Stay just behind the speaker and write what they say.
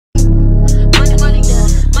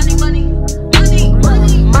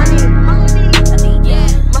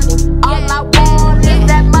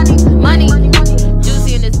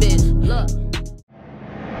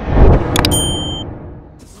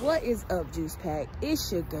up, Juice Pack?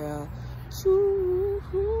 It's your girl, Tuesday,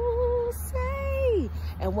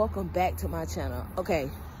 and welcome back to my channel.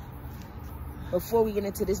 Okay, before we get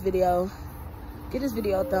into this video, give this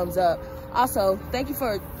video a thumbs up. Also, thank you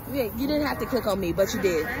for, you didn't have to click on me, but you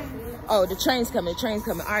did. Oh, the train's coming, train's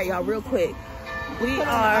coming. All right, y'all, real quick. We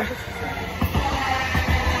are,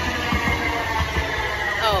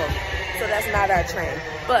 oh, so that's not our train.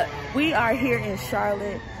 But we are here in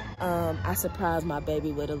Charlotte. I surprised my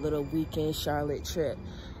baby with a little weekend Charlotte trip.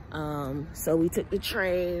 So we took the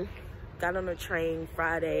train, got on the train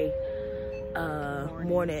Friday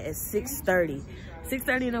morning at 6:30.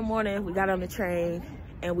 6:30 in the morning, we got on the train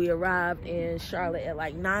and we arrived in Charlotte at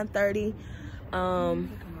like 9:30.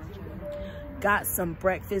 Got some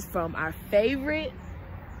breakfast from our favorite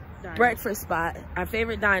breakfast spot, our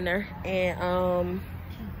favorite diner, and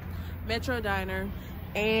Metro Diner.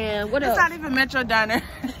 And what else? It's not even Metro Diner.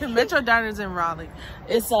 Metro Diner's in Raleigh.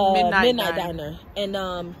 It's a Midnight Diner. And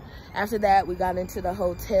after that, we got into the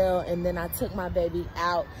hotel, and then I took my baby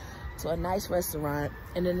out to a nice restaurant,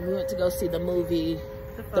 and then we went to go see the movie,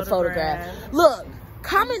 The Photograph. Look,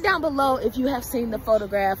 comment down below if you have seen The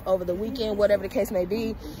Photograph over the weekend, whatever the case may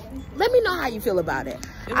be. Let me know how you feel about it.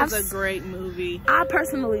 It was a great movie. I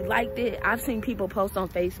personally liked it. I've seen people post on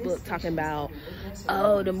Facebook talking about,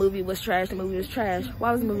 oh, the movie was trash, the movie was trash.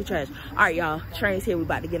 Why was the movie trash? All right, y'all, train's here, we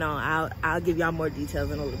about to get on. I'll give y'all more details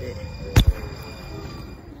in a little bit.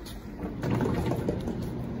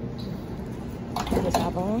 Let's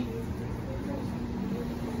hop on.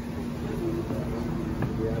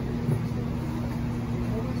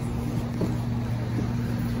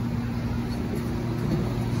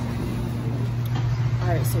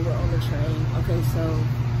 Alright, so we're on the train. Okay, so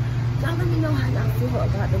y'all let me know how y'all feel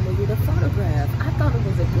about the movie The Photograph. I thought it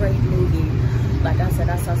was a great movie. Like I said,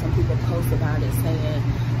 I saw some people post about it saying,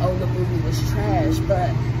 oh, the movie was trash. But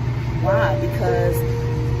why? Because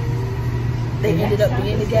they ended up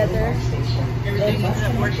being together. Everything ended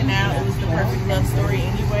up working out. It was the perfect love story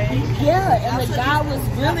anyway. Yeah, and the guy was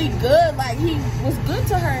really good. Like, he was good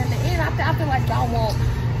to her in the end. I feel like y'all won't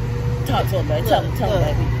talk to him, baby. Tell him,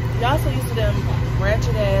 baby. Y'all so used to them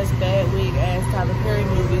ratchet ass, bad wig ass Tyler Perry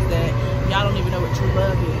movies that y'all don't even know what true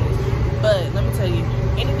love is. But let me tell you,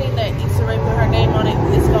 anything that Issa Rae put her name on it,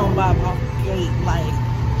 it's gonna bob off the gate. Like,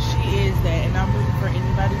 she is that, and I'm rooting for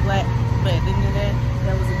anybody black. But at the end of that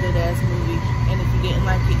was a good ass movie. And if you didn't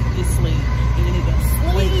like it, you sleep. And you need to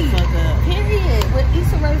sleep the fuck up. Period. With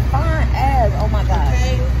Issa Rae fine ass. Oh my god.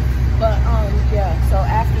 Okay. But yeah. So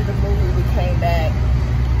after the movie, we came back,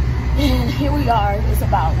 and here we are. It's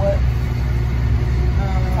about what?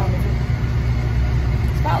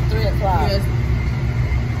 It's about 3 o'clock. Yes.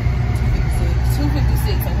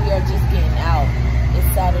 2:56, and we are just getting out. It's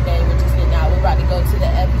Saturday. We're just getting out. We're about to go to the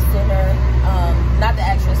epicenter. Not the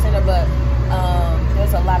actual center, but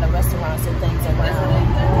there's a lot of restaurants and things around.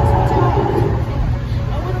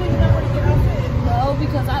 No,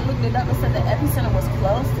 because I looked it up and said the epicenter was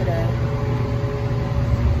closed today.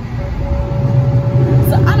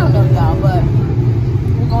 So I don't know, y'all, but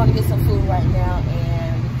we're going to get some food right now,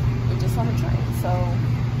 and we're just on the train. So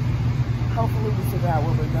hopefully we figure out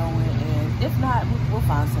where we're going, and if not, we'll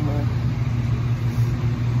find somewhere.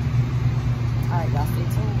 All right, y'all, stay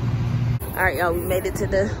tuned. All right, y'all, we made it to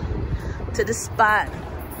the spot.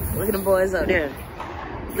 Look at them boys up there.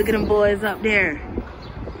 Look at them boys up there.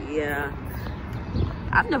 Yeah.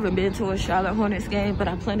 I've never been to a Charlotte Hornets game, but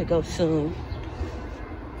I plan to go soon.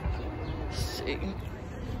 See.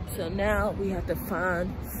 So now we have to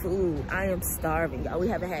find food. I am starving, y'all. We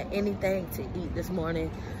haven't had anything to eat this morning.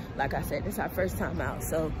 Like I said, this is our first time out.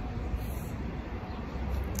 So,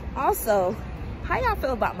 also, how y'all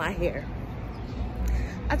feel about my hair?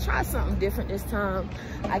 I tried something different this time.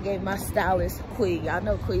 I gave my stylist, Quee, y'all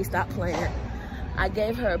know Quee, stop playing. I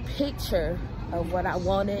gave her a picture of what I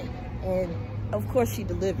wanted, and of course she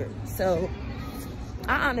delivered. So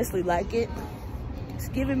I honestly like it. It's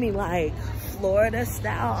giving me like Florida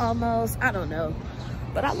style almost. I don't know,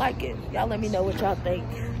 but I like it. Y'all let me know what y'all think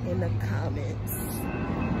in the comments.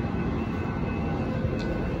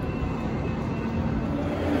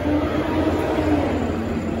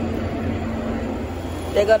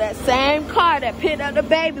 There go that same car that picked up the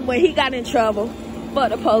baby when he got in trouble for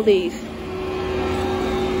the police.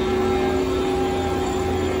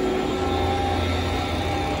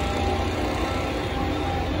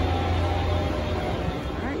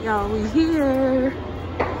 All right, y'all, we here.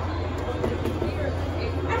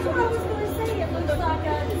 That's what I was going to say. It looks like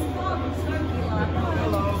this mom is smoking like that.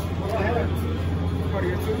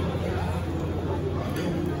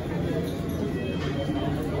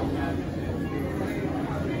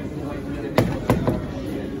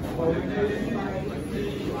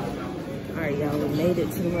 Alright, y'all, we made it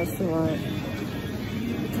to the restaurant.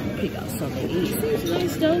 Pick out something to eat. It's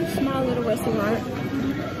nice though, small little restaurant.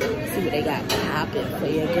 See what they got popping for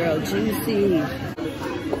your girl, Juicy.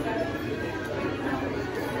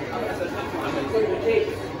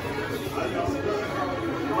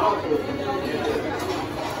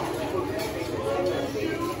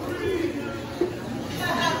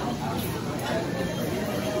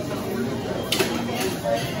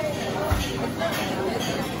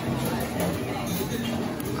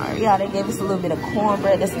 Yeah, they gave us a little bit of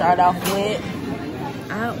cornbread to start off with.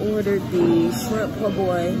 I ordered the shrimp po'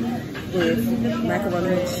 boy with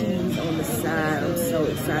macaroni and cheese on the side. I'm so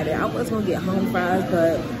excited. I was gonna get home fries,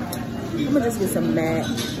 but I'm gonna just get some mac.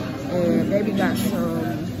 And baby got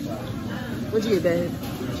some, what'd you get, babe?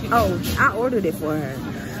 Oh, I ordered it for her.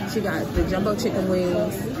 She got the jumbo chicken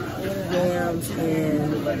wings, yams,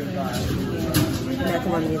 and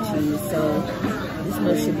macaroni and cheese. So this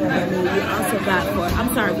much should be yummy. We also got for,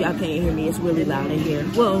 I'm sorry if y'all can't hear me, it's really loud in here.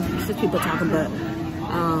 Well, it's just people talking, but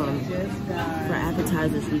for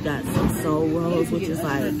appetizers we got some soul rolls, which is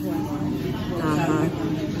like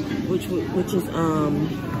which is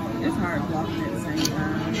It's hard walking at the same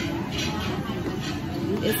time.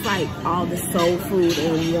 it's like all the soul food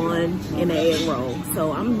in one in an egg roll.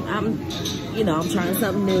 So I'm you know, I'm trying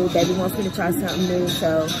something new. Baby wants me to try something new,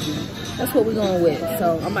 so that's what we're going with.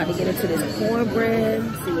 So I'm about to get into this cornbread,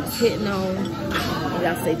 see what it's hitting on. And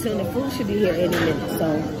y'all stay tuned. The food should be here any minute,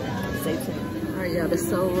 so stay tuned. All right, y'all, the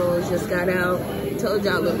soul rolls just got out. Told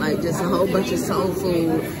y'all look like just a whole bunch of soul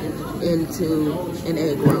food into an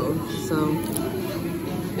egg roll. So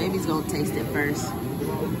baby's gonna taste it first.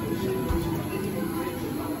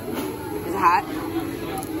 Is it hot?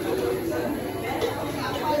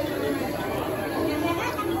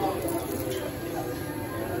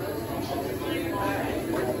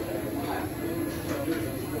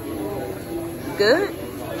 Good?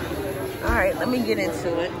 All right, let me get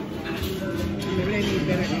into it. Maybe they need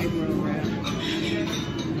better egg roll wrap.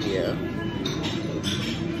 Yeah.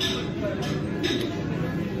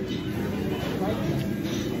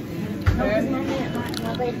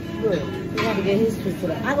 My baby, good. You want to get his food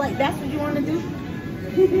today. I like, that's what you want to do?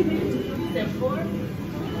 Step 4?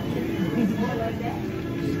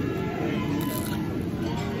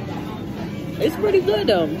 It's pretty good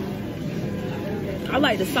though. I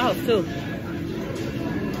like the sauce too.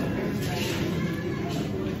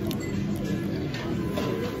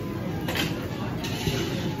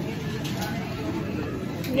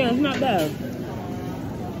 Yeah, it's not bad.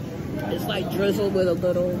 It's like drizzled with a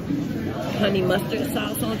little honey mustard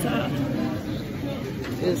sauce on top.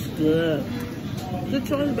 It's good. Good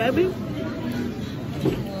choice, baby.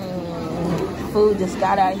 Food just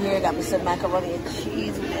got out here. Got me some macaroni and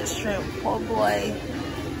cheese with that shrimp po' boy.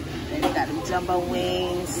 Then they got them jumbo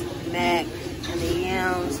wings, mac, and the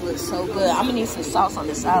yams. Looks so good. I'm gonna need some sauce on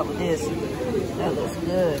the side with this. That looks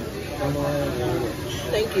good.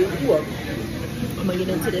 Thank you. You're welcome. I'm gonna get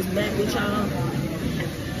into this mac with y'all.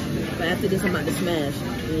 But after this, I'm about to smash.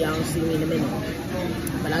 And y'all don't see me in a minute.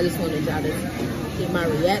 But I just wanted y'all to get my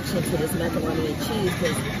reaction to this macaroni and cheese,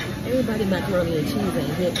 because everybody macaroni and cheese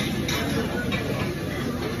ain't hit.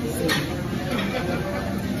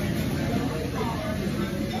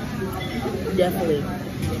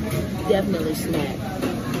 Definitely snack.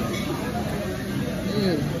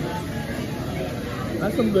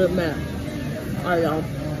 That's some good mac. All right, y'all.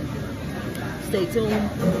 Stay tuned.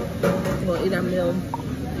 We're gonna eat our meal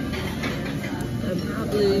and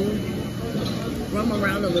probably roam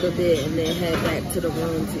around a little bit and then head back to the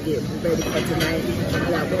room to get ready for tonight. I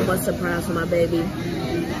got one more surprise for my baby,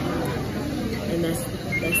 and that's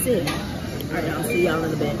it. All right, y'all. See y'all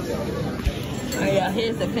in a bit. All right, y'all.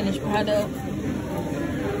 Here's the finished product.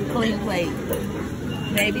 Clean plate.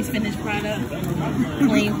 Baby's finished product.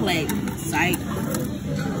 Clean plate. Psych.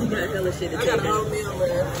 She got hella shit to take. I got a whole meal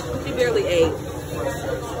left. She barely ate.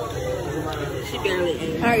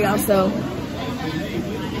 All right, y'all. So,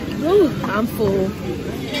 ooh, I'm full.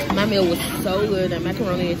 My meal was so good. That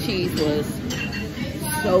macaroni and cheese was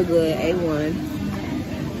so good. A1.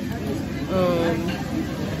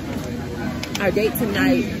 Our date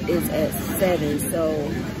tonight is at 7, so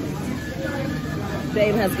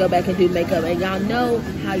babe has to go back and do makeup, and y'all know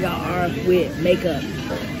how y'all are with makeup,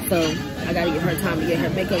 so I gotta give her time to get her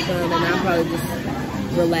makeup done, and I'll probably just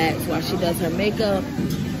relax while she does her makeup,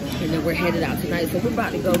 and then we're headed out tonight. So we're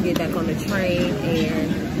about to go get back on the train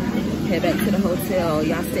and head back to the hotel.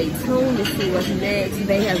 Y'all stay tuned to see what's next.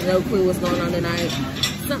 Babe has no clue what's going on tonight.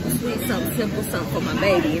 Something sweet, something simple, something for my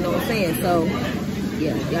baby, you know what I'm saying? So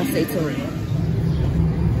yeah, y'all stay tuned.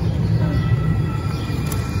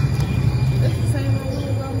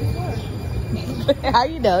 How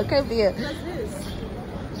you know? It could be a... What's this?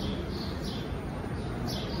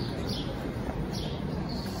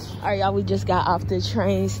 All right, y'all, we just got off the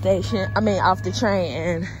train station. Off the train,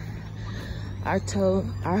 and our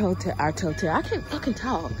hotel, I can't fucking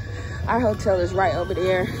talk. Our hotel is right over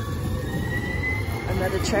there.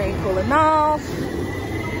 Another train pulling off.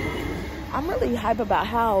 I'm really hype about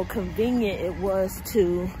how convenient it was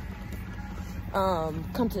to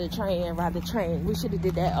come to the train and ride the train. We should have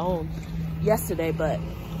did that on yesterday, but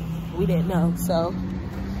we didn't know. So,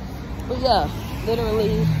 but yeah,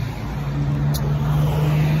 literally,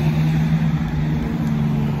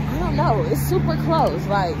 I don't know. It's super close.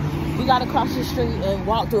 Like, we got to cross the street and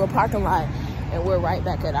walk through a parking lot, and we're right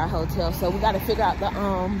back at our hotel. So we got to figure out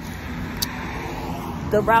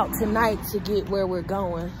the route tonight to get where we're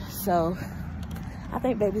going. So I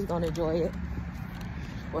think baby's gonna enjoy it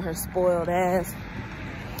with her spoiled ass.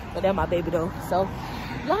 But that's my baby though. So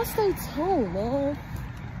y'all stay tuned, man.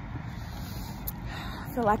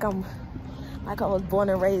 I feel like I was born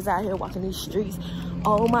and raised out here walking these streets.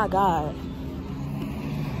 Oh my God.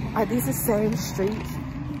 Are these the same streets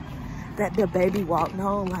that the baby walked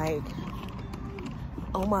on? Like,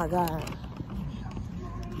 oh my God.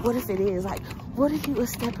 What if it is? Like, what if you were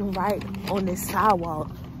stepping right on this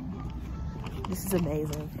sidewalk? This is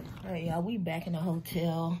amazing. All right, y'all, we back in the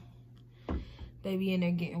hotel. Baby in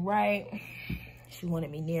there getting right. She wanted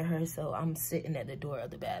me near her, so I'm sitting at the door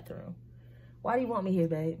of the bathroom. Why do you want me here,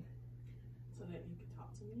 babe? So that you can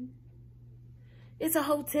talk to me? It's a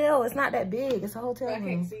hotel. It's not that big. It's a hotel room. I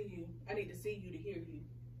can't see you. I need to see you to hear you.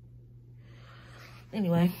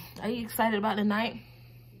 Anyway, are you excited about the night?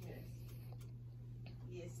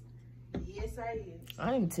 Yes, I am.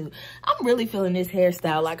 I am too. I'm really feeling this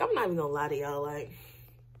hairstyle. Like, I'm not even gonna lie to y'all. Like,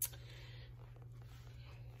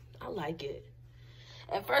 I like it.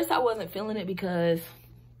 At first, I wasn't feeling it because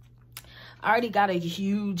I already got a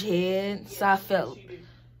huge head. So I felt...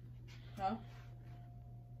 Huh?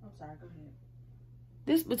 I'm sorry, go ahead.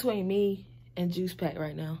 This between me and Juice Pack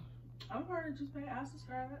right now. I'm part of Juice Pack. I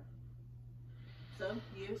subscribe. So,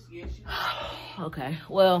 yes, you Okay,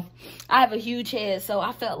 well, I have a huge head, so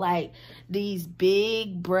I felt like these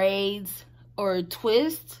big braids or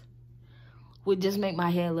twists would just make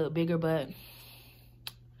my hair look bigger, but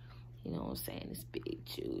you know what I'm saying? It's big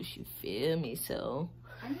juice, you feel me? So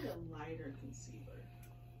I need a lighter concealer.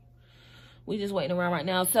 We just waiting around right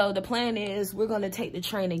now. So the plan is we're gonna take the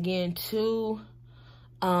train again to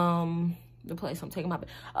the place I'm taking my...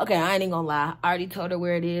 Okay, I ain't even gonna lie. I already told her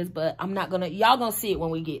where it is, but I'm not gonna... Y'all gonna see it when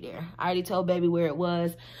we get there. I already told baby where it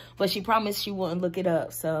was, but she promised she wouldn't look it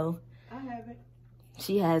up, so... I haven't.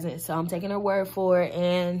 She hasn't, so I'm taking her word for it,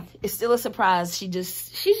 and it's still a surprise. She's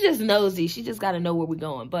just nosy. She just gotta know where we're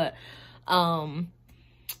going, but, what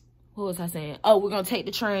was I saying? Oh, we're gonna take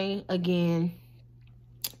the train again.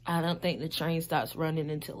 I don't think the train stops running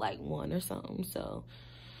until, like, 1 or something, so...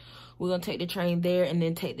 We're going to take the train there and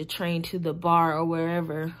then take the train to the bar or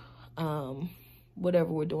wherever,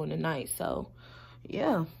 whatever we're doing tonight. So,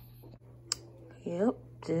 yeah. Yep,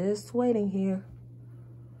 just waiting here.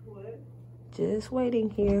 What? Just waiting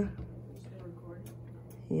here. Still recording?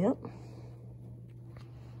 Yep.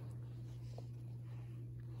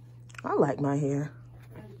 I like my hair.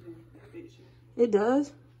 It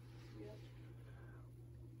does? Yep.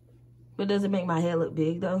 But does it make my hair look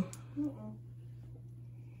big, though?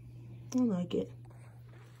 I like it.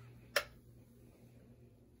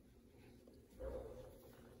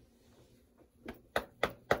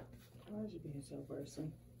 Why is you being so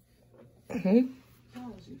worrisome?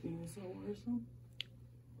 Why is you being so worrisome?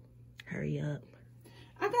 Hurry up.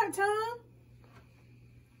 I got time.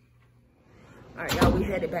 All right, y'all, we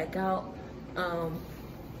headed back out.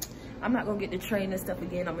 I'm not gonna get the train and stuff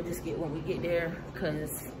again. I'm gonna just get when we get there,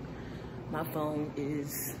 because my phone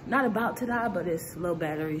is not about to die, but it's low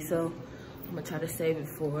battery, so I'm gonna try to save it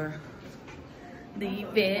for the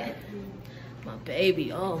event. My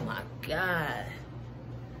baby, oh my God.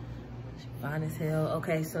 She's fine as hell.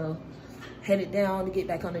 Okay, so headed down to get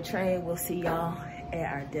back on the train. We'll see y'all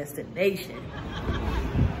at our destination.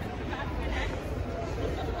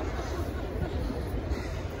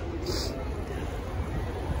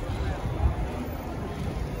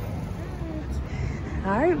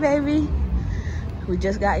 All right, baby. We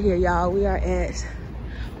just got here, y'all. We are at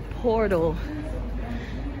Portal.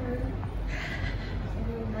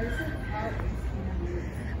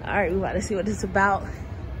 All right, we about to see what this is about.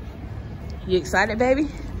 You excited, baby?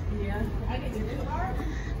 Yeah. I get to do art.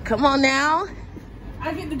 Come on now.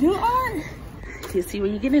 I get to do art. You'll see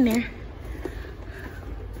when you get in there.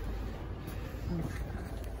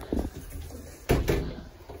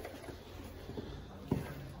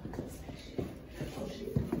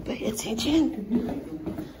 Pay attention.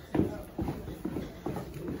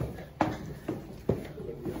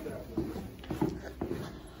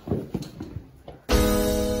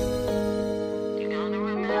 You're gonna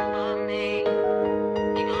remember me,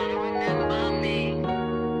 remember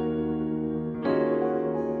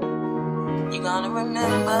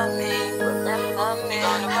me, gonna remember me,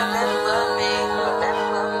 remember me,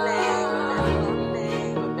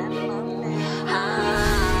 remember me, remember me.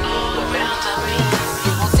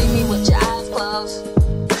 You won't see me with your eyes closed.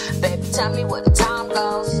 Baby, tell me where the time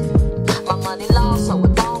goes. My money lost, so it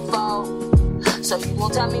won't fall. So you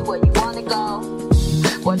won't tell me where you wanna go.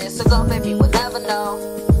 Where this will go, baby, we'll never know.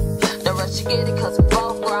 The rush to get it, cause we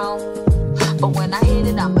both grown. But when I hit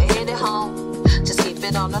it, I'ma hit it home. Just keep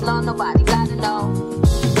it on the lawn, nobody gotta know.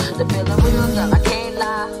 The feeling real, girl, I can't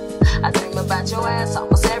lie. I dream about your ass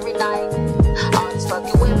almost every night. All these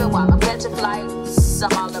fucking women while I'm catching flights.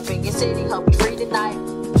 I'm all up in your city, hope you free tonight.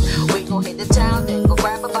 We gon' hit the town, then go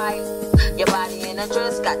grab a bite. Your body in a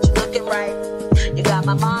dress, got you looking right. You got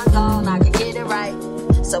my mind gone, I can get it right.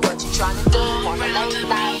 So what you tryna do on a late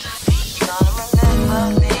night? You gonna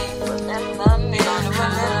remember me, remember me, gonna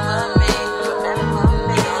remember me.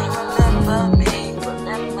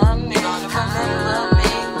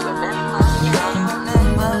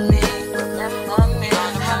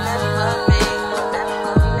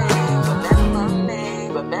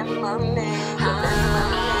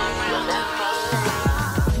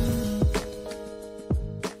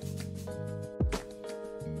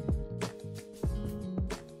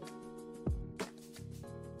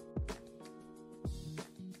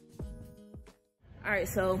 All right,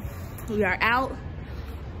 so we are out.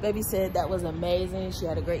 Baby said that was amazing. She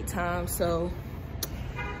had a great time. So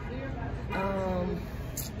now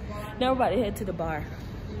we're about to head to the bar.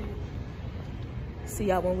 See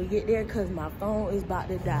y'all when we get there, cause my phone is about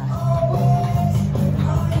to die.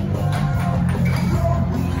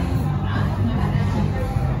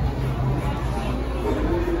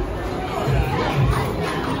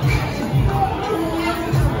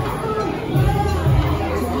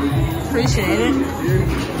 Appreciate it.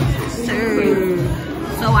 Sir.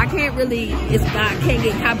 So I can't really, can't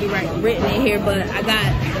get copyright written in here, but I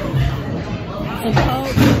got some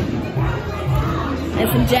Coke and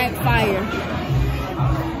some Jack Fire.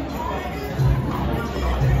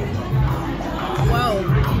 Whoa,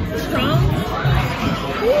 strong.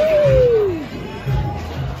 Woo!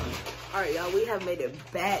 All right, y'all, we have made it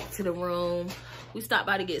back to the room. We stopped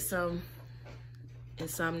by to get some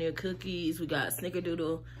insomnia cookies. We got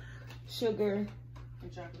snickerdoodle, sugar,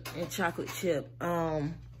 and chocolate chip.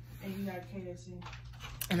 And you got KFC.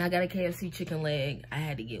 And I got a KFC chicken leg. I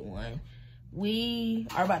had to get one. We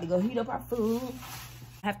are about to go heat up our food.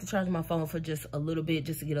 I have to charge my phone for just a little bit,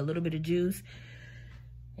 just to get a little bit of juice.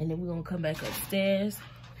 And then we're gonna come back upstairs.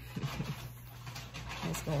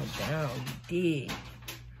 It's going down, you dig.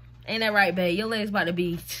 Ain't that right, babe? Your leg's about to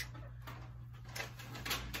be...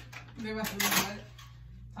 They're about to be what?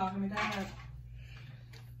 Talking to Dad.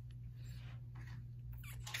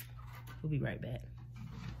 We'll be right back.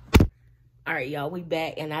 All right, y'all, we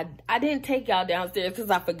back. And I didn't take y'all downstairs because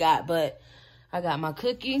I forgot, but I got my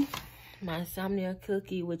cookie, my insomnia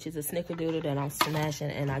cookie, which is a snickerdoodle that I'm smashing,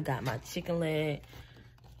 and I got my chicken leg.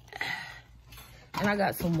 And I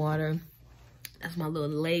got some water. That's my little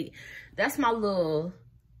late. That's my little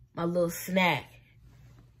snack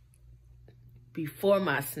before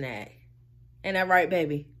my snack. Ain't that right,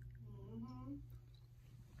 baby? Mm-hmm.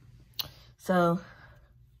 So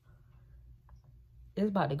it's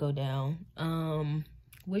about to go down.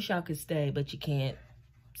 Wish y'all could stay, but you can't.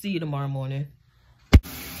 See you tomorrow morning.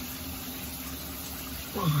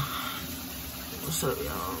 What's up,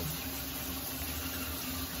 y'all?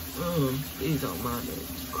 Please don't mind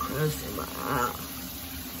the crust in my eye.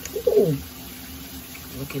 Ooh.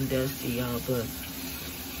 Looking dusty, y'all, but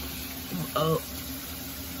I'm up.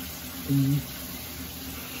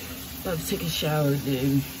 About to take a shower,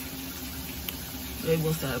 then maybe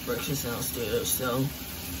we'll start breakfast downstairs, so.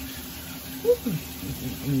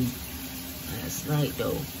 Last night,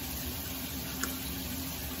 though.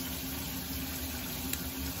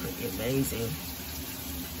 Pretty amazing.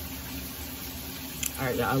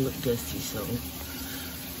 Alright, y'all, I look dusty, so.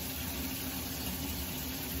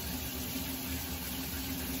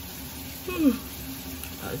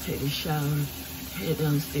 I'll take a shower, head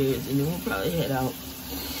downstairs, and then we'll probably head out.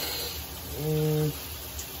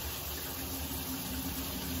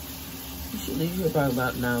 We should leave here by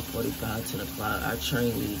about 9:45, 10 o'clock. Our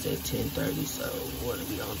train leaves at 10:30, so we want to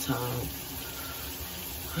be on time.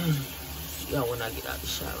 See y'all when I get out the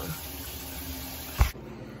shower.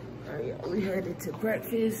 Alright, y'all, we headed to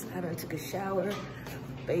breakfast. I done took a shower.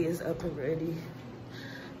 Faye is up and ready.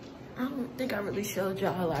 I don't think I really showed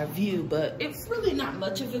y'all our view, but it's really not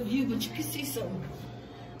much of a view, but you can see some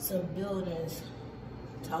buildings.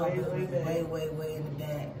 Tall buildings, way in the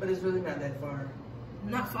back. But it's really not that far.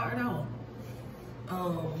 Not far at all.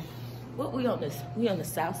 What we on this? We on the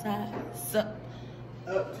south side?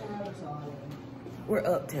 Uptown. We're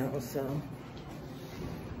uptown, so.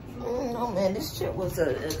 Oh man, this trip was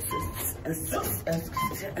a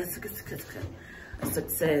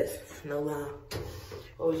success. No lie.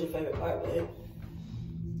 What was your favorite part, babe?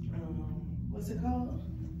 What's it called?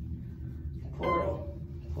 Portal.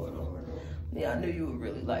 Yeah, I knew you would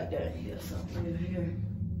really like that. Yeah, something over here.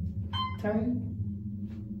 Turn.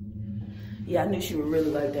 Yeah, I knew she would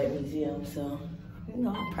really like that museum, so you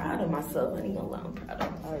know, I'm proud of myself. I ain't gonna lie, I'm proud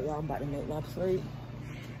of myself. All right, y'all, I'm about to make my plate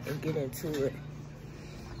and get into it.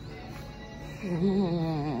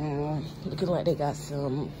 Looking like they got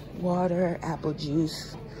some water, apple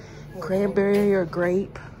juice, cranberry or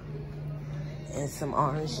grape, and some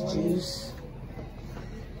orange juice.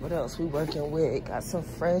 What else we working with? Got some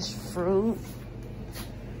fresh fruit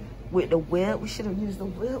with the whip. We should have used the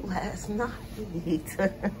whip last night.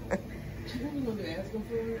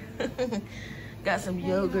 Got some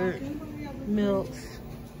yogurt, milks,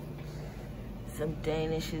 some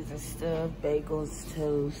danishes and stuff, bagels,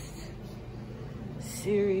 toast,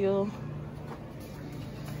 cereal.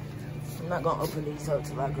 I'm not gonna open these up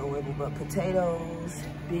till I go in it, but potatoes,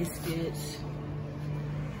 biscuits,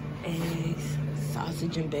 eggs,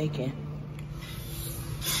 sausage and bacon.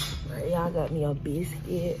 Right, y'all got me a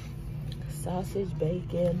biscuit, sausage,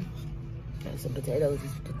 bacon, got some potatoes.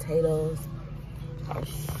 These potatoes are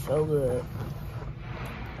so good.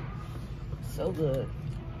 So good.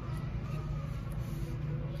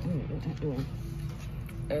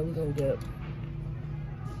 And we're gonna get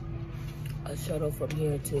a shuttle from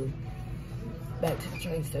here to back to the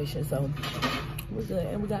train station, so we're good.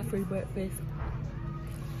 And we got free breakfast,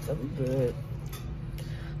 so we good.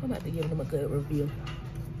 I'm about to give them a good review.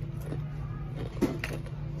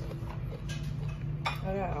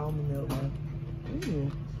 I got almond milk now.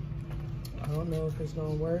 I don't know if it's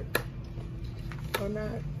gonna work or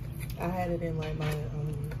not. I had it in like my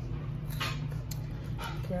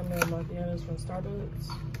caramel macchiatos from Starbucks,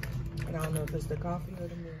 and I don't know if it's the coffee or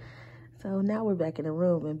the milk. So now we're back in the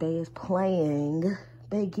room and Bay is playing.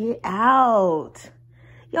 Bay, get out.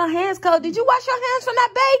 Your hands cold. Did you wash your hands from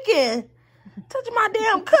that bacon? Touching my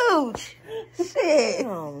damn cooch. Shit.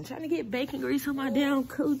 I'm trying to get bacon grease on my damn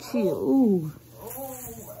coochie. Ooh. Oh,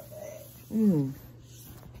 my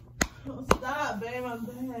back. Stop, babe, my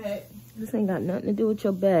back. This ain't got nothing to do with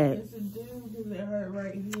your back. Yes, it do, because it hurt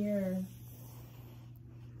right here.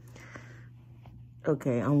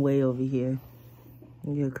 Okay, I'm way over here.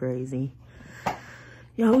 You're crazy.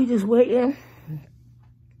 Y'all, we just waiting.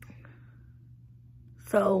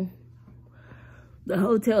 So, the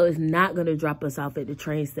hotel is not going to drop us off at the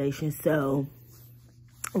train station, so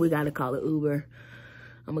we got to call it Uber.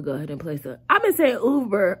 I'm going to go ahead and place a... I've been saying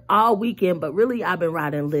Uber all weekend, but really I've been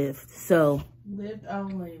riding Lyft, so... Lyft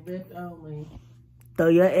only, Lyft only. Throw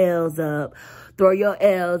your L's up. Throw your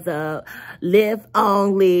L's up. Lyft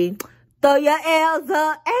only. Throw your L's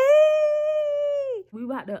up. Hey! We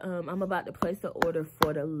about to, I'm about to place the order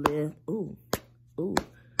for the Lyft. Ooh. Ooh.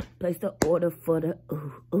 Place the order for the,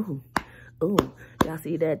 ooh, ooh, ooh. Y'all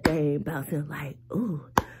see that thing bouncing like, ooh,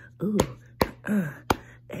 ooh,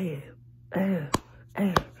 hey, hey,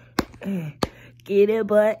 hey, hey. Get it,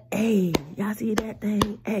 but, hey. Y'all see that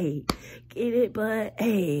thing? Hey. Get it, but,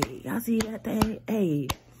 hey. Y'all see that thing? Hey.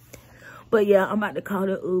 But, yeah, I'm about to call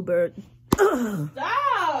the Uber.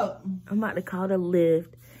 Stop! I'm about to call the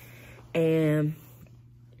Lyft. And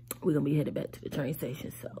we're going to be headed back to the train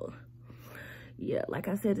station. So, yeah, like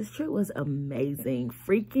I said, this trip was amazing.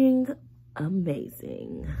 Freaking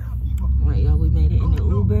amazing. All right, y'all, we made it in the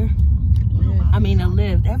Uber. I mean, the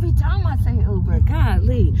Lyft. Every time I say Uber,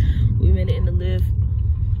 golly. We made it in the Lyft.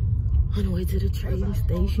 On the way to the train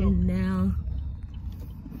station now.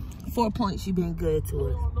 4 points, you've been good to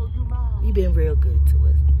us. You've been real good to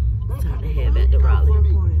us. It's time to head back to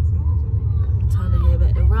Raleigh. Time to head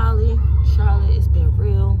back to Raleigh. Charlotte, it's been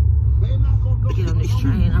real. Get on this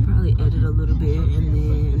train. I'll probably edit a little bit and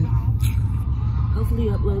then hopefully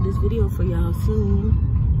upload this video for y'all soon.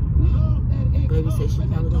 Baby said she's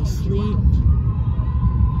probably gonna sleep.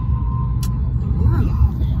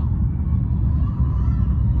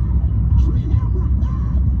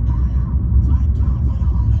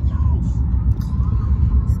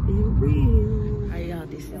 It's been real. Alright, y'all,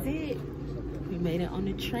 this is it. We made it on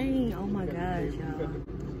the train. Oh my gosh, y'all.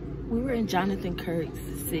 We were in Jonathan Kirk's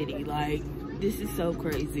city. Like, this is so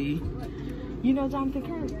crazy. You know Jonathan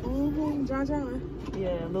Kirk? Mm-hmm. John.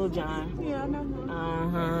 Yeah, Lil John. Yeah, I know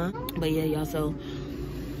him. But yeah, y'all, so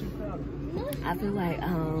I feel like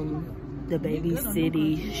the baby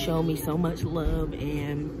city showed me so much love,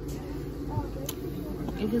 and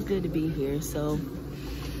it was good to be here. So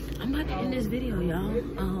I'm about to end this video,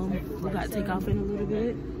 y'all. We're about to take off in a little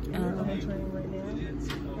bit.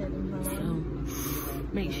 So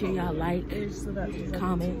make sure y'all like,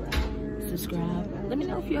 comment, subscribe. Let me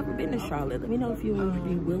know if you ever been to Charlotte. Let me know if you would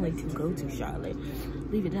be willing to go to Charlotte.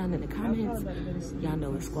 Leave it down in the comments. Y'all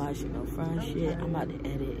know it's squash and no fry shit. I'm about to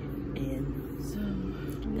edit,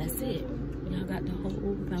 and that's it. Y'all got the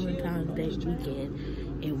whole Valentine's Day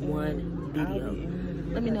weekend in one video.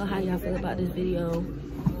 Let me know how y'all feel about this video.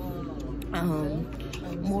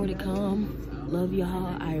 More to come. Love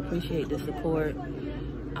y'all. I appreciate the support.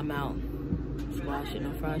 I'm out. Squash and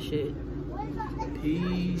no fry shit.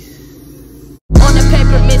 Peace.